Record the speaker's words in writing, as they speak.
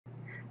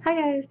Hi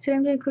guys, today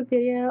I'm doing a quick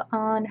video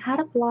on how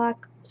to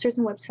block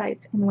certain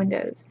websites in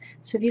Windows.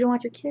 So if you don't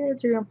want your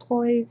kids or your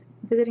employees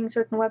visiting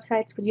certain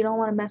websites but you don't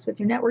want to mess with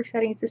your network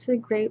settings, this is a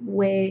great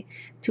way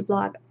to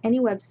block any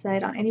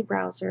website on any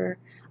browser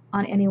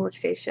on any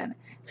workstation.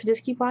 So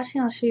just keep watching,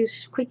 I'll show you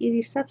quick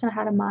easy steps on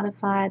how to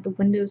modify the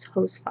Windows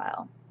host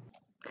file.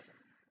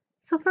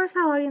 So first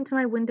I log into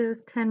my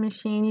Windows 10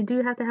 machine. You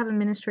do have to have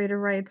administrator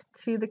rights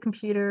to the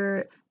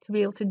computer to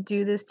be able to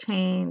do this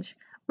change.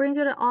 We're going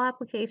to go to all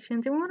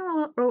applications and we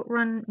want to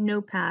run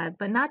Notepad,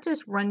 but not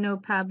just run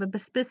Notepad,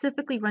 but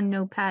specifically run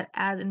Notepad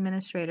as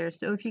administrator.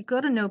 So if you go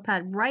to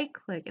Notepad, right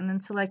click and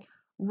then select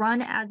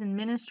run as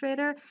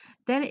administrator,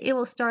 then it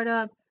will start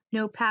up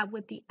Notepad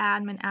with the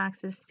admin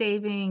access,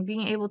 saving,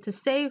 being able to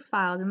save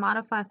files and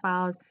modify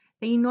files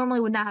that you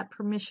normally would not have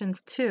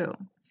permissions to.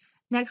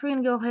 Next, we're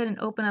going to go ahead and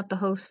open up the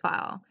host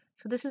file.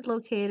 So this is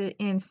located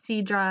in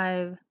C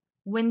drive,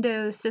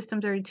 Windows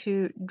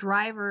System32,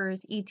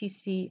 drivers,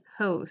 etc.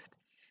 host.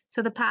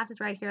 So the path is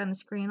right here on the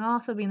screen. It'll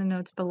also be in the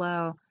notes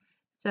below.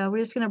 So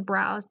we're just going to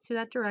browse to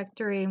that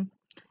directory.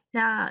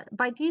 Now,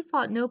 by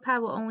default,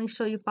 Notepad will only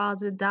show you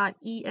files with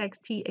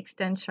 .ext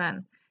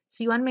extension.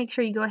 So you want to make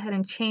sure you go ahead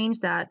and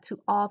change that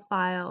to all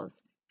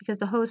files because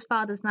the host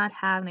file does not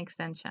have an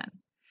extension.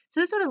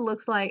 So this is what it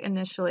looks like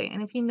initially.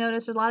 And if you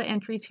notice, there's a lot of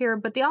entries here,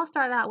 but they all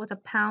start out with a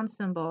pound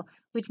symbol,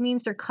 which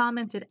means they're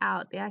commented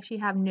out. They actually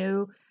have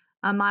no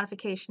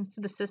modifications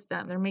to the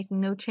system. They're making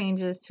no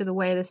changes to the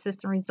way the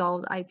system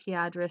resolves IP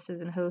addresses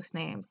and host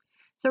names.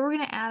 So we're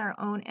going to add our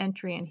own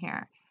entry in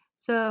here.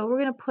 So we're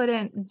going to put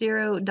in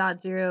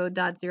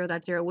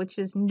 0.0.0.0, which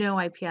is no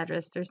IP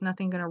address. There's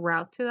nothing going to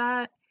route to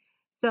that.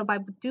 So by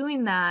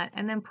doing that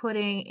and then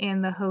putting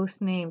in the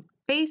host name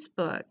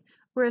Facebook,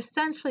 we're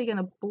essentially going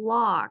to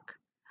block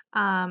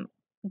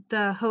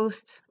the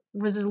host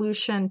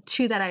resolution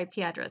to that IP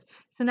address.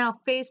 So now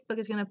Facebook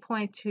is going to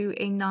point to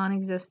a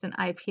non-existent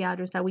IP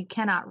address that we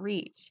cannot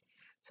reach.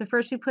 So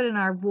first we put in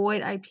our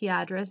void IP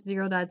address,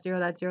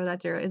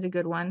 0.0.0.0 is a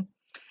good one.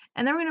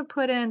 And then we're going to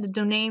put in the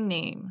domain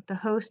name, the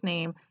host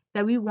name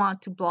that we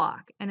want to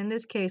block. And in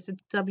this case,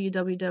 it's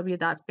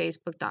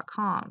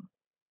www.facebook.com.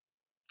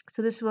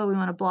 So this is what we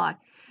want to block.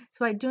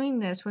 So by doing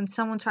this, when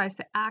someone tries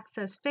to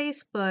access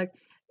Facebook,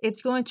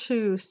 it's going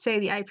to say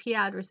the IP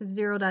address is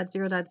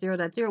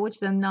 0.0.0.0, which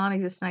is a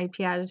non-existent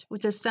IP address,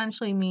 which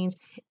essentially means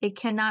it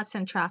cannot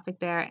send traffic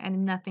there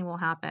and nothing will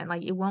happen.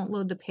 Like it won't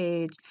load the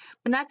page,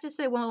 but not just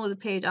that it won't load the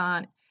page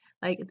on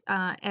like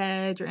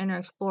Edge or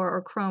Internet Explorer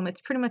or Chrome.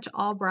 It's pretty much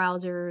all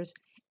browsers,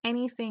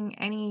 anything,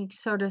 any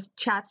sort of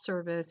chat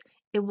service,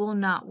 it will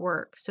not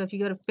work. So if you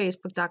go to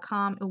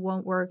facebook.com, it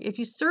won't work. If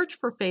you search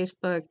for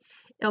Facebook,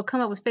 it'll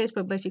come up with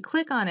Facebook, but if you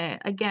click on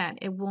it, again,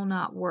 it will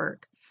not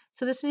work.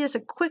 So this is just a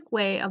quick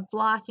way of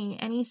blocking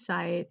any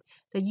site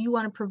that you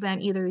want to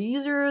prevent either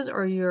users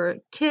or your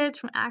kids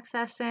from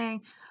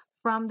accessing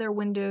from their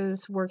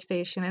Windows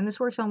workstation. And this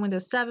works on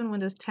Windows 7,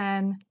 Windows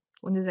 10,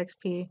 Windows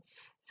XP.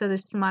 So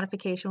this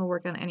modification will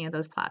work on any of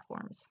those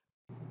platforms.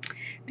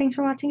 Thanks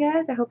for watching,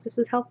 guys. I hope this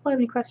was helpful. If you have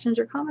any questions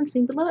or comments,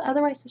 leave below.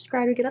 Otherwise,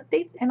 subscribe to get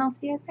updates, and I'll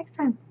see you guys next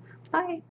time. Bye.